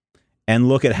 and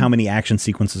look at how many action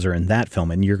sequences are in that film,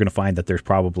 and you're going to find that there's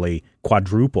probably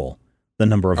quadruple the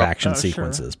number of action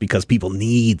sequences, because people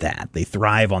need that. They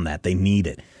thrive on that. They need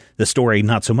it. The story,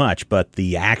 not so much, but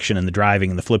the action and the driving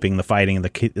and the flipping and the fighting and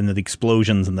the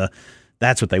explosions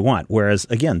that's what they want. Whereas,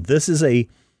 again, this is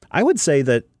I would say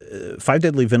that Five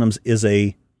Deadly Venoms is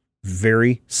a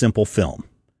very simple film.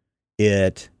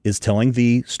 It is telling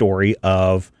the story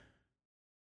of,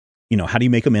 how do you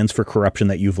make amends for corruption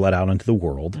that you've let out into the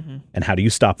world, and how do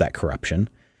you stop that corruption?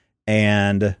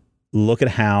 And look at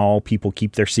how people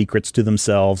keep their secrets to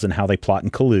themselves and how they plot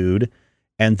and collude.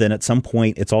 And then at some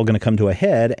point, it's all going to come to a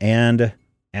head. And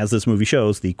as this movie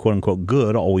shows, the quote unquote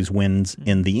good always wins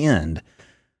in the end.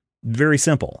 Very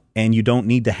simple. And you don't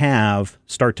need to have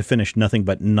start to finish nothing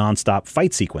but nonstop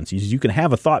fight sequences. You can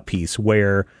have a thought piece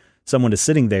where someone is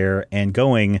sitting there and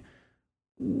going,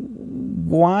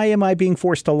 why am I being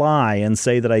forced to lie and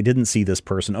say that I didn't see this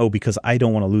person? Oh, because I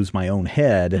don't want to lose my own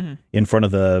head in front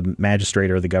of the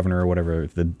magistrate or the governor or whatever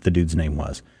the dude's name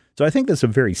was. So I think that's a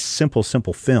very simple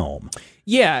film.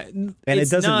 Yeah. And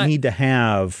it doesn't need to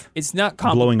have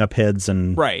blowing up heads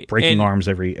and breaking arms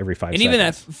every 5 seconds. And even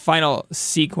that final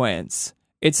sequence,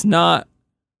 it's not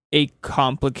a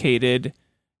complicated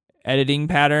editing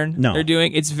pattern they're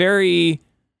doing. It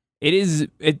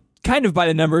kind of by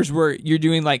the numbers where you're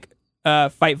doing like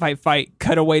fight,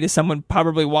 cut away to someone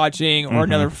probably watching or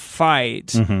another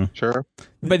fight. Sure.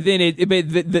 But then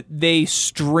they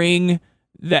string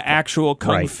the actual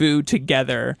kung fu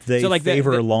together. They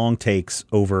favor long takes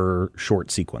over short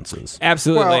sequences.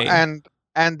 Absolutely. Well,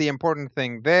 and the important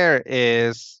thing there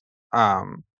is,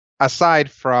 aside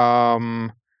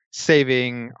from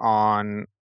saving on,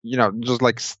 just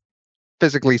like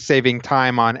physically saving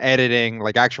time on editing,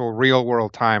 like actual real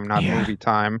world time, not movie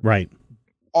time. Right.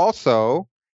 Also,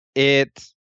 it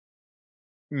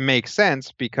makes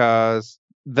sense because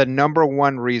the number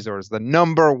one resource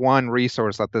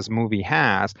that this movie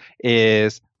has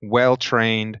is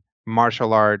well-trained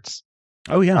martial arts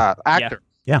actors.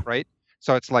 Yeah. Right?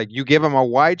 So it's like you give them a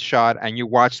wide shot and you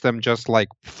watch them just like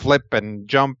flip and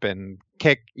jump and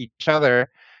kick each other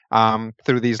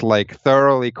through these like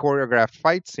thoroughly choreographed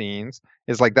fight scenes.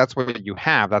 Is like that's what you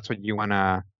have. That's what you want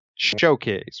to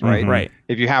showcase, right? Right.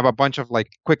 If you have a bunch of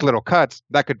like quick little cuts,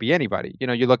 that could be anybody.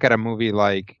 You look at a movie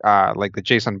like the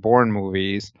Jason Bourne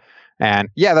movies, and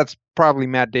that's probably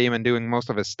Matt Damon doing most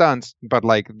of his stunts, but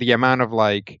like the amount of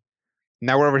like,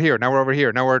 now we're over here, now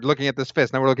we're looking at this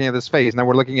fist, now we're looking at this face, now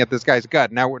we're looking at this guy's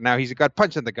gut, now he's got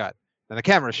punched in the gut, and the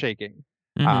camera's shaking.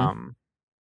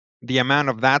 The amount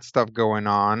of that stuff going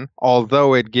on,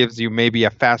 although it gives you maybe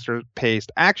a faster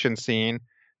paced action scene,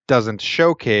 doesn't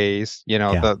showcase,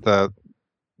 the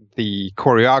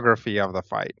choreography of the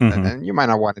fight. And you might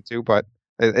not want it to, but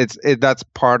that's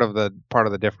part of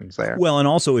the difference there. Well, and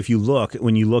also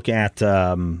when you look at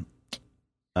the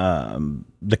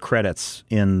credits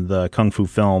in the Kung Fu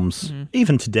films,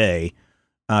 even today,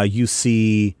 you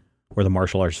see, or the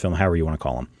martial arts film, however you want to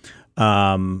call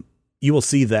them, you will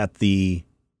see that the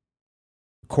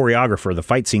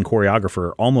fight scene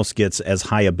choreographer almost gets as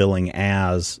high a billing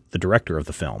as the director of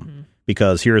the film,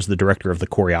 because here's the director of the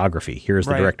choreography, here's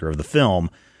the director of the film.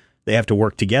 They have to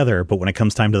work together, but when it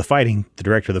comes time to the fighting, the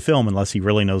director of the film, unless he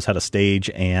really knows how to stage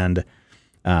and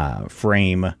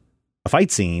frame a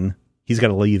fight scene, he's got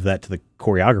to leave that to the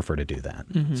choreographer to do that.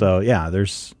 So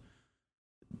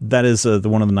that is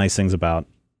one of the nice things about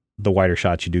the wider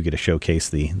shots. You do get to showcase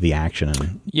the action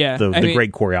and the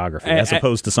great choreography, as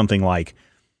opposed to something like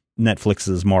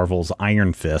Netflix's Marvel's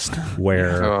Iron Fist,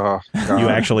 where you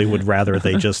actually would rather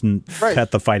they just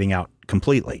cut the fighting out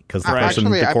completely because the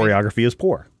choreography is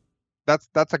poor.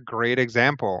 That's a great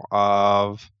example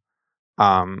of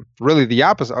really the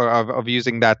opposite of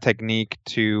using that technique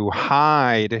to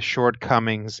hide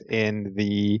shortcomings in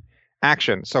the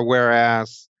action. So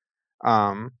whereas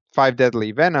Five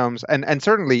Deadly Venoms and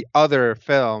certainly other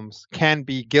films can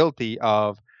be guilty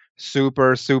of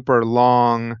super, super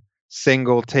long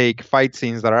single take fight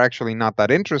scenes that are actually not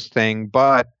that interesting,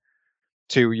 but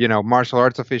to martial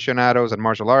arts aficionados and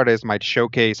martial artists might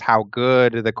showcase how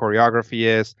good the choreography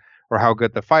is or how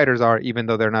good the fighters are, even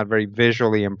though they're not very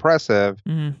visually impressive.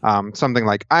 Something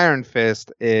like Iron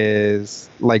Fist is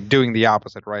like doing the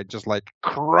opposite, right? Just like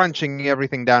crunching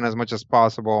everything down as much as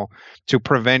possible to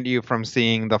prevent you from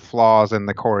seeing the flaws in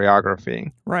the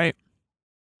choreography. Right.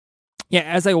 Yeah,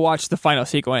 as I watched the final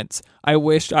sequence, I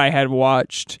wished I had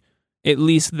watched at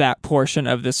least that portion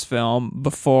of this film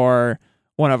before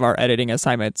one of our editing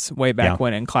assignments way back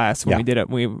when in class when we did it.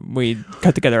 We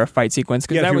cut together a fight sequence.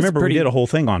 Yeah, if you remember, we did a whole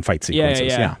thing on fight sequences.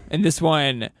 Yeah. And this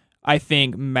one, I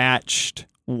think, matched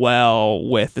well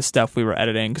with the stuff we were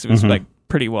editing because it was like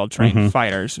pretty well-trained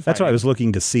fighters. That's why I was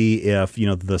looking to see if,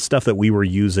 the stuff that we were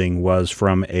using was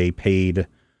from a paid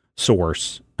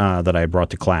source that I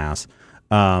brought to class.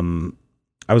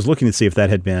 I was looking to see if that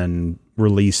had been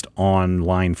released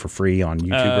online for free on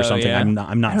YouTube or something.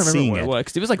 I'm not seeing it.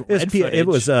 It was like it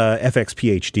was FX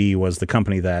PhD was the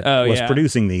company that was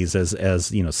producing these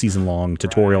as season long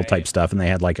tutorial type stuff, and they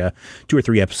had like a 2 or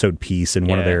 3 episode piece in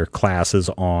one of their classes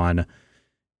on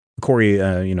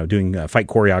doing fight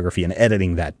choreography and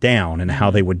editing that down and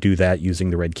how they would do that using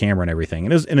the red camera and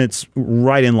everything. And it's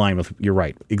right in line with, you're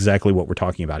right, exactly what we're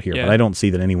talking about here. But I don't see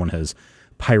that anyone has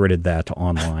pirated that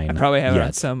online. I probably have it yet.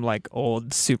 on some like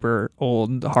old, super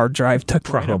old hard drive tucked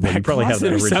away in a Probably. You back probably have the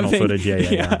closet or original something. footage.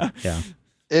 Yeah.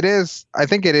 It is. I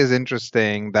think it is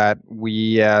interesting that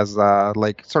we, as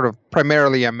like sort of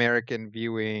primarily American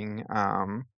viewing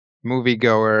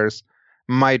moviegoers,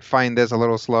 might find this a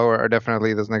little slower, or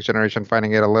definitely this next generation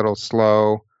finding it a little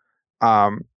slow,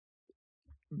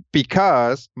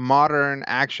 because modern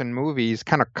action movies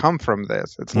kind of come from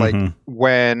this. It's like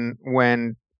when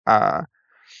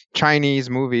Chinese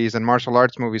movies and martial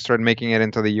arts movies started making it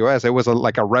into the U.S., it was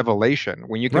like a revelation.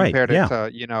 When you compared it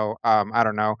to, I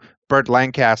don't know, Burt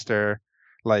Lancaster,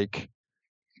 like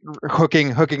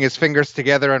hooking his fingers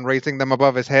together and raising them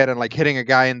above his head and like hitting a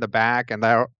guy in the back, and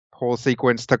that whole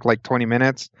sequence took like 20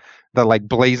 minutes. The like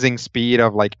blazing speed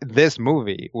of like this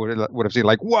movie would have seen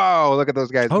like, whoa, look at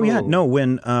those guys. Oh move. yeah, no.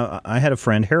 When I had a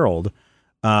friend, Harold,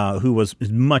 who was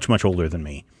much older than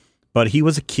me, but he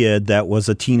was a kid that was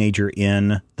a teenager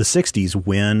in the 60s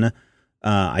when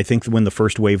I think when the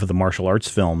first wave of the martial arts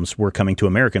films were coming to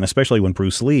America, and especially when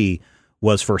Bruce Lee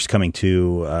was first coming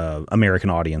to American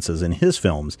audiences in his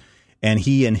films. And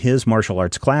he and his martial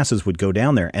arts classes would go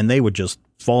down there and they would just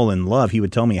fall in love. He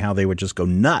would tell me how they would just go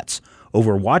nuts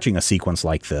over watching a sequence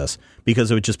like this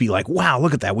because it would just be like, wow,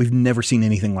 look at that. We've never seen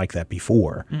anything like that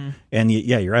before. And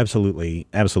yeah, you're absolutely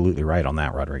right on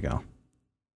that, Rodrigo.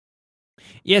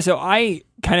 Yeah, so I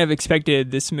kind of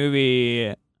expected this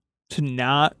movie to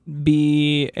not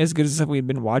be as good as stuff we've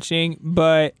been watching,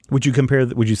 but would you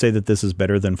say that this is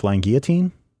better than Flying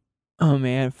Guillotine? Oh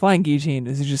man, Flying Guillotine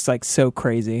is just like so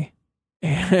crazy.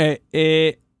 Remind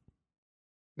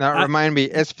me,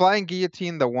 is Flying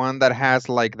Guillotine the one that has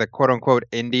like the quote unquote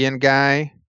Indian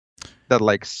guy that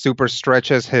like super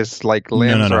stretches his like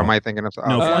limbs? No. Or am I thinking of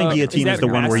No, Flying Guillotine is the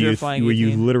one where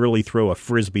you literally throw a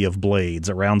frisbee of blades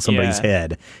around somebody's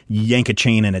head, yank a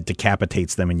chain and it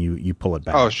decapitates them and you pull it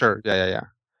back. Oh sure. Yeah.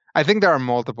 I think there are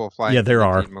multiple Flying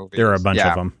Guillotine movies. There are a bunch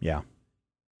of them.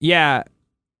 Yeah.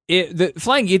 The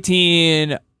Flying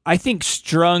Guillotine, I think,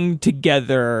 strung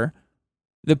together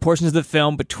the portions of the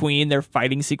film between their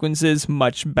fighting sequences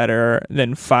much better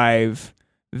than Five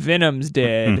Venoms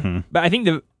did. But I think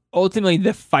ultimately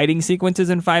the fighting sequences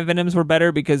in Five Venoms were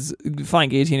better because Flying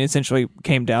Guillotine essentially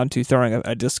came down to throwing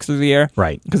a disc through the air.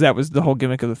 Right. Because that was the whole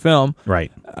gimmick of the film.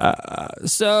 Right.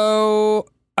 So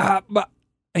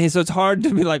it's hard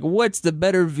to be like, what's the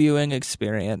better viewing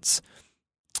experience?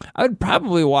 I would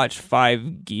probably watch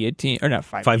Five Guillotines.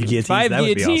 Five Guillotines. That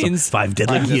would be awesome. Five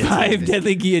Deadly Guillotines. Five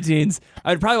Deadly Guillotines.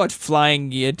 I would probably watch Flying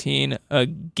Guillotine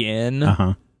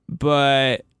again.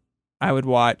 But I would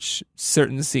watch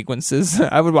certain sequences.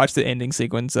 I would watch the ending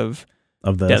sequence of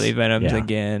this, Deadly Venoms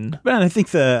again. But I think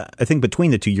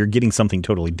between the two, you're getting something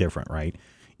totally different, right?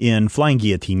 In Flying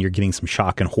Guillotine, you're getting some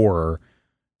shock and horror,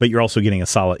 but you're also getting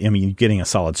you're getting a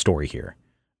solid story here.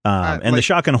 And the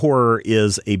shock and horror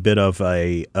is a bit of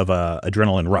a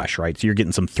adrenaline rush, right? So you're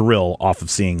getting some thrill off of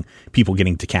seeing people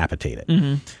getting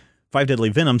decapitated. Five Deadly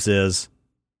Venoms is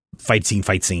fight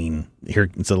scene. Here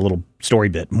it's a little story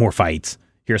bit, more fights.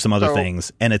 Here's some other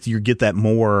things, and you get that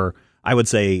more. I would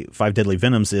say Five Deadly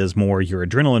Venoms is more your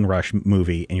adrenaline rush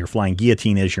movie, and your Flying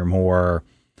Guillotine is your more.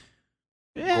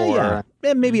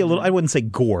 Maybe a little. I wouldn't say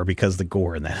gore because the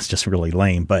gore in that is just really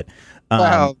lame, but.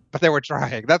 But they were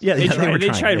trying. They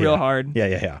tried real hard.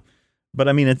 Yeah. But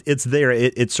I mean, it's there.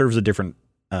 It serves a different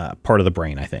part of the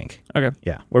brain, I think. Okay.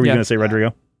 Yeah. What were you going to say,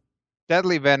 Rodrigo?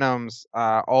 Deadly Venoms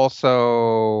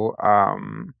also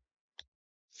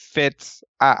fits,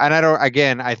 and I don't.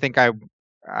 Again, I think I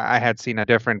had seen a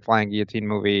different Flying Guillotine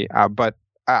movie, but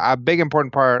a big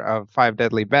important part of Five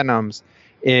Deadly Venoms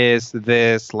is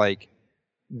this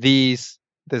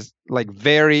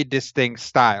very distinct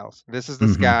styles. This is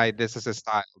this guy, this is his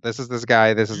style. This is this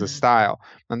guy, this is his style.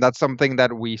 And that's something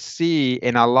that we see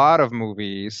in a lot of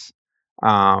movies.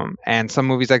 And some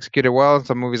movies executed well and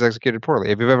some movies executed poorly.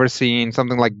 If you've ever seen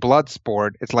something like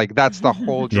Bloodsport, it's like that's the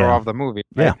whole draw of the movie.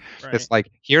 Right? Yeah. Right. It's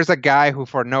like here's a guy who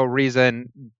for no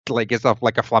reason is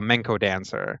like a flamenco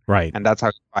dancer. Right. And that's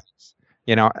how he fights.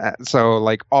 So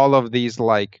like all of these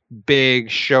like big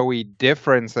showy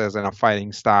differences in a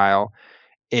fighting style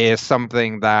is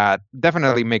something that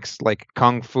definitely makes like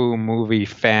kung fu movie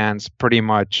fans pretty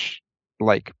much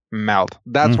like melt.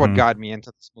 That's what got me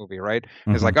into this movie, right?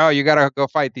 It's like, oh, you gotta go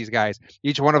fight these guys.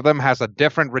 Each one of them has a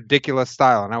different ridiculous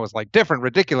style, and I was like, different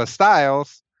ridiculous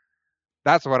styles.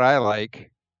 That's what I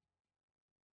like.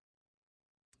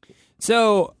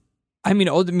 So,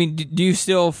 do you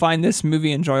still find this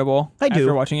movie enjoyable? I do.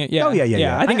 After watching it, yeah. Oh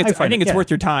yeah. I think it's worth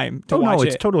your time to watch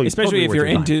it. Totally, especially totally if you're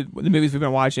worth your into the movies we've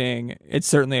been watching. It's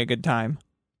certainly a good time.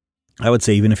 I would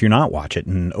say even if you're not, watch it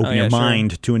and open your sure.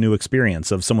 mind to a new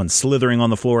experience of someone slithering on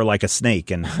the floor like a snake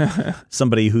and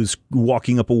somebody who's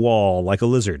walking up a wall like a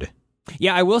lizard.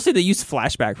 Yeah, I will say they used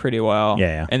flashback pretty well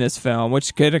Yeah. in this film,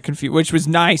 which could have confused, which was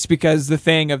nice because the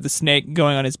thing of the snake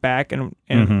going on his back and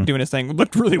doing his thing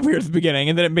looked really weird at the beginning,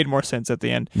 and then it made more sense at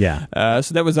the end. Yeah.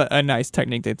 So that was a nice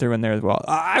technique they threw in there as well.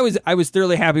 I was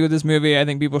thoroughly happy with this movie. I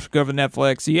think people should go over to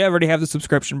Netflix. You already have the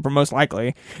subscription, most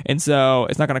likely, and so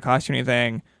it's not going to cost you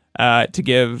anything to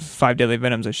give 5 Deadly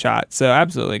Venoms a shot. So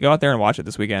absolutely, go out there and watch it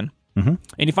this weekend. Mm-hmm.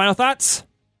 Any final thoughts?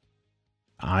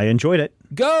 I enjoyed it.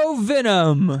 Go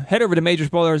Venom! Head over to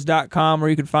Majorspoilers.com where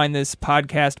you can find this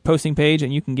podcast posting page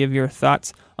and you can give your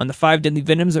thoughts on the 5 Deadly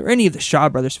Venoms or any of the Shaw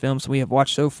Brothers films we have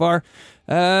watched so far.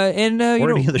 Or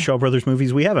any of the Shaw Brothers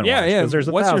movies we haven't watched. Yeah,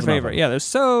 There's what's your 1,000 of favorite? them. Yeah, there's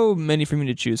so many for me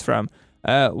to choose from.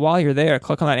 While you're there,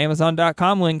 click on that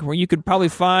Amazon.com link where you could probably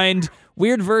find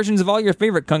weird versions of all your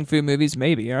favorite Kung Fu movies.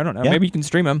 Maybe. I don't know. Yeah. Maybe you can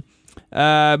stream them.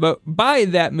 But buy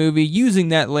that movie using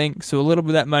that link, so a little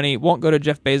bit of that money won't go to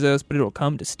Jeff Bezos, but it'll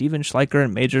come to Steven Schleicher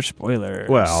and Major Spoilers.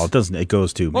 Well, it doesn't. It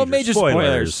goes to Major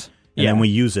Spoilers. And then we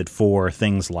use it for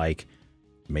things like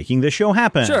making this show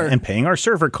happen and paying our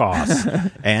server costs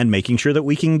and making sure that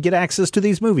we can get access to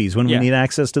these movies when we need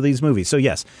access to these movies. So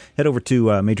yes, head over to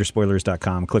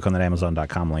Majorspoilers.com, click on that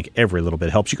Amazon.com link. Every little bit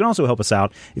helps. You can also help us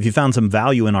out if you found some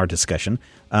value in our discussion.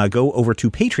 Go over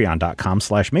to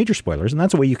patreon.com/Majorspoilers, and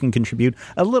that's a way you can contribute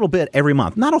a little bit every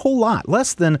month. Not a whole lot,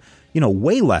 less than,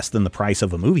 way less than the price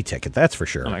of a movie ticket, that's for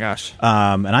sure. Oh my gosh.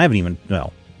 And I haven't even,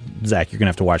 Zach, you're going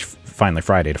to have to watch Finally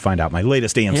Friday to find out my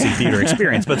latest AMC theater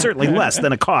experience, but certainly less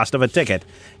than a cost of a ticket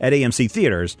at AMC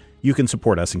theaters. You can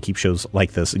support us and keep shows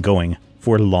like this going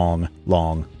for long,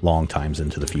 long, long times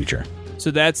into the future. So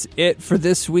that's it for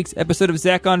this week's episode of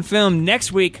Zach on Film.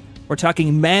 Next week, we're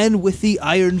talking Man with the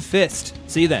Iron Fist.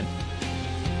 See you then.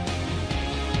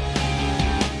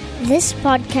 This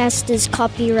podcast is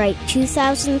copyright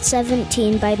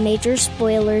 2017 by Major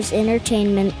Spoilers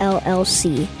Entertainment,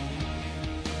 LLC.